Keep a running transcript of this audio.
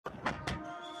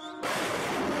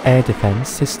Air defense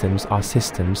systems are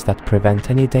systems that prevent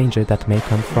any danger that may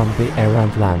come from the air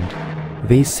and land.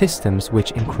 These systems,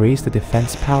 which increase the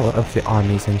defense power of the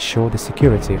armies, ensure the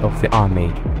security of the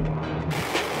army.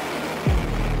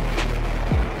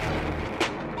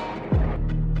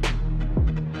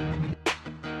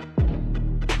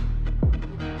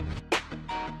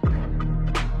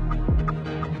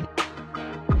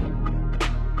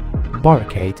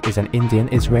 Barricade is an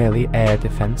Indian-Israeli air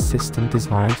defense system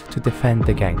designed to defend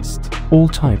against all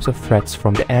types of threats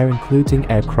from the air, including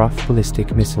aircraft,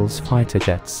 ballistic missiles, fighter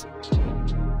jets.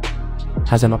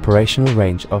 Has an operational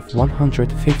range of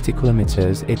 150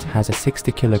 kilometers. It has a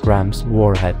 60 kilograms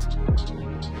warhead.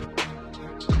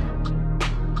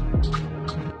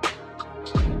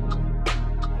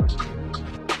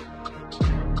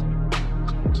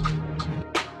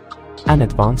 An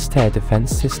advanced air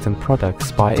defense system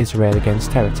products by Israel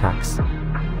against air attacks.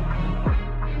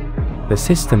 The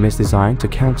system is designed to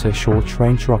counter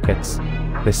short-range rockets.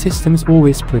 The system is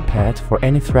always prepared for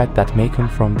any threat that may come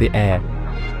from the air.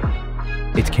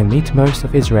 It can meet most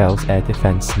of Israel's air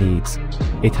defense needs.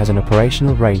 It has an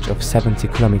operational range of 70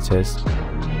 kilometers.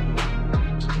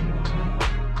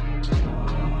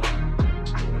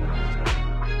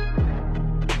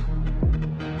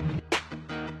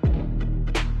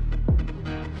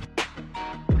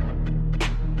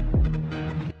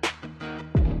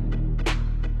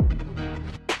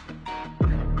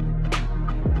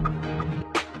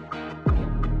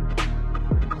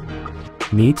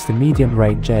 Needs. The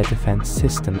medium-range air defense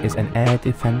system is an air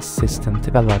defense system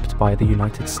developed by the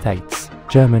United States,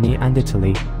 Germany and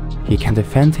Italy. He can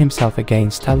defend himself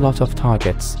against a lot of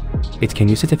targets. It can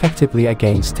use it effectively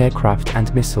against aircraft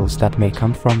and missiles that may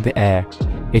come from the air.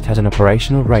 It has an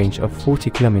operational range of 40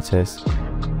 kilometers.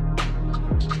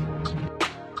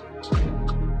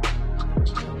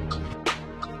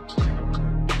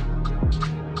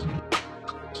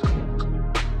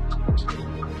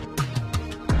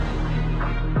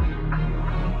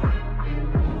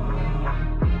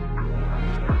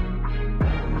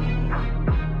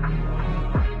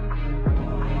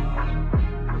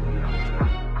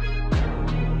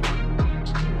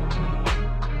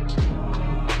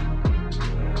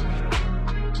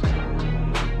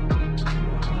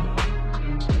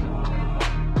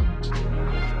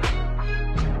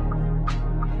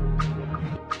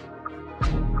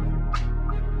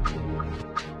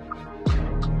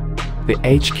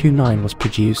 The HQ-9 was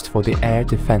produced for the air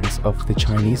defense of the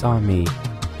Chinese army.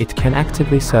 It can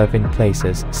actively serve in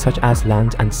places such as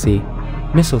land and sea.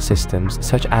 Missile systems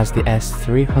such as the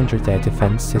S-300 air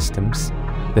defense systems.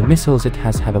 The missiles it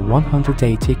has have a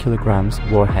 180 kilograms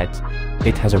warhead.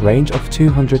 It has a range of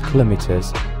 200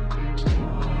 kilometers.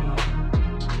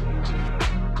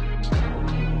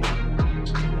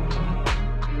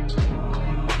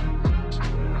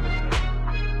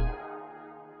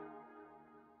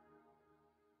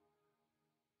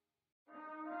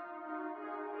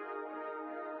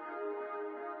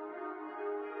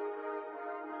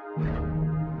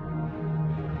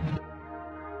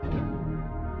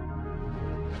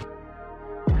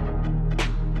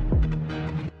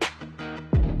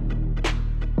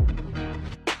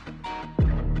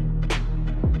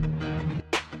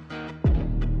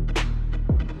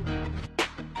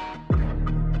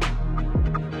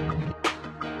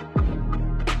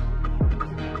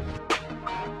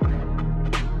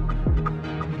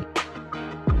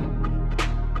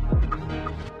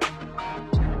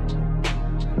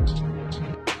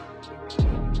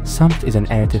 SAMT is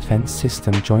an air defense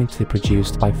system jointly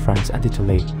produced by France and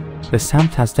Italy. The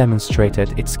SAMT has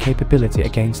demonstrated its capability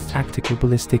against tactical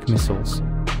ballistic missiles.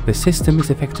 The system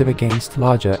is effective against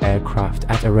larger aircraft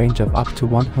at a range of up to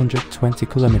 120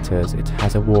 kilometers. It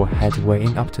has a warhead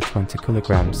weighing up to 20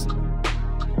 kilograms.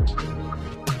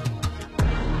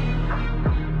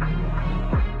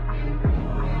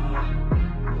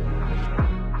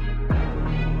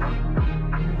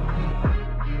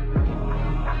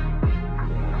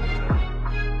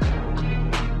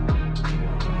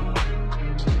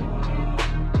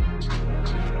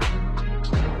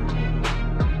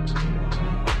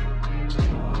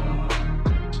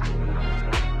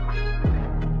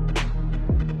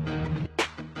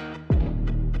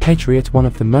 Patriot, one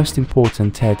of the most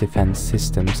important air defense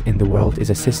systems in the world, is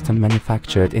a system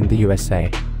manufactured in the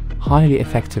USA, highly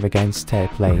effective against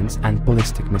airplanes and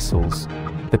ballistic missiles.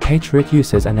 The Patriot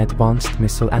uses an advanced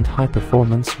missile and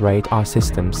high-performance radar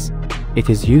systems. It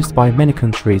is used by many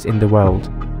countries in the world.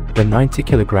 The 90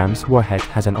 kilograms warhead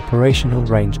has an operational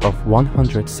range of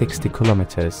 160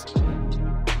 kilometers.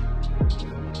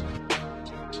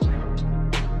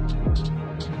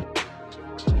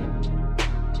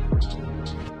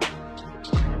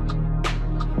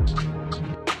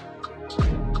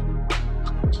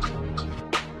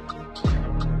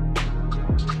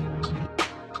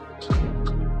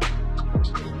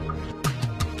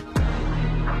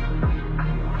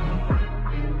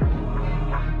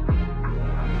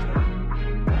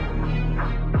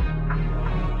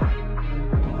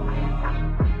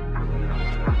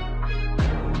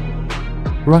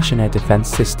 Russian air defense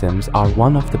systems are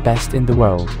one of the best in the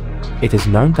world. It is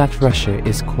known that Russia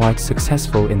is quite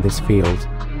successful in this field.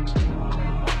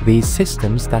 These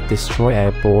systems that destroy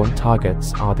airborne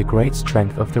targets are the great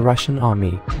strength of the Russian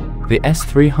army. The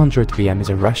S-300VM is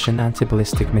a Russian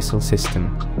anti-ballistic missile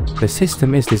system. The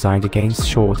system is designed against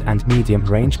short and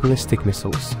medium-range ballistic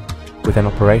missiles. With an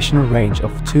operational range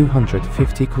of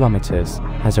 250 kilometers,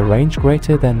 has a range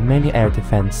greater than many air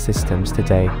defense systems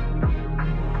today.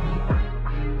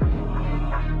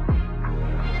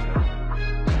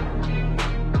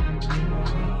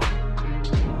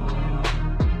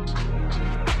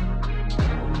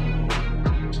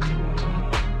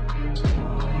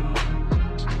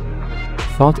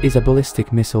 THAAD is a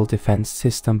ballistic missile defense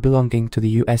system belonging to the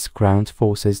US ground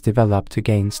forces developed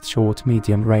against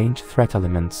short-medium-range threat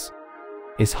elements.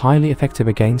 Is highly effective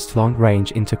against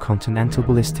long-range intercontinental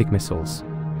ballistic missiles.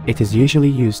 It is usually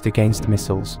used against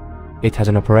missiles. It has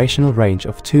an operational range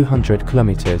of 200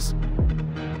 kilometers.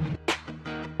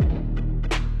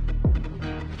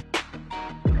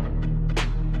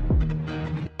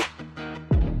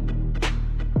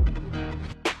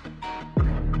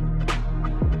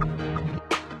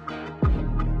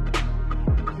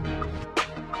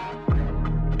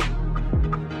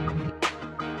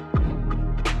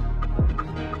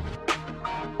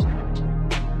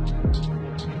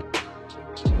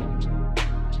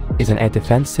 Is an air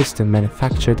defense system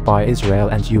manufactured by Israel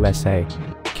and USA,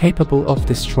 capable of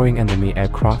destroying enemy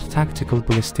aircraft, tactical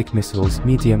ballistic missiles,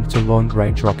 medium to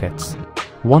long-range rockets.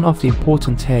 One of the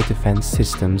important air defense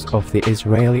systems of the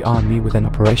Israeli army with an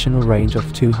operational range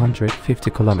of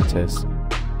 250 kilometers.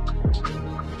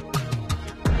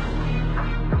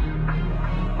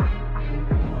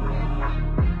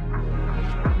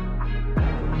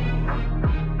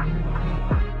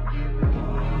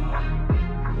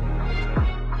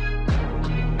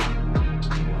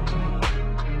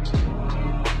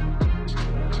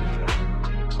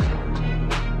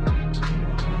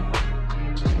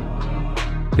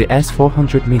 The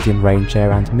S-400 medium-range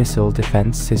air and missile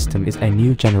defense system is a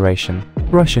new generation,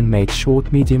 Russian-made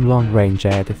short, medium, long-range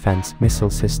air defense missile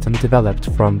system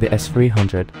developed from the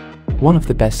S-300, one of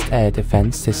the best air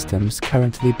defense systems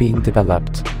currently being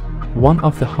developed. One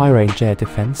of the high-range air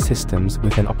defense systems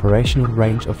with an operational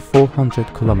range of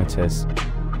 400 kilometers.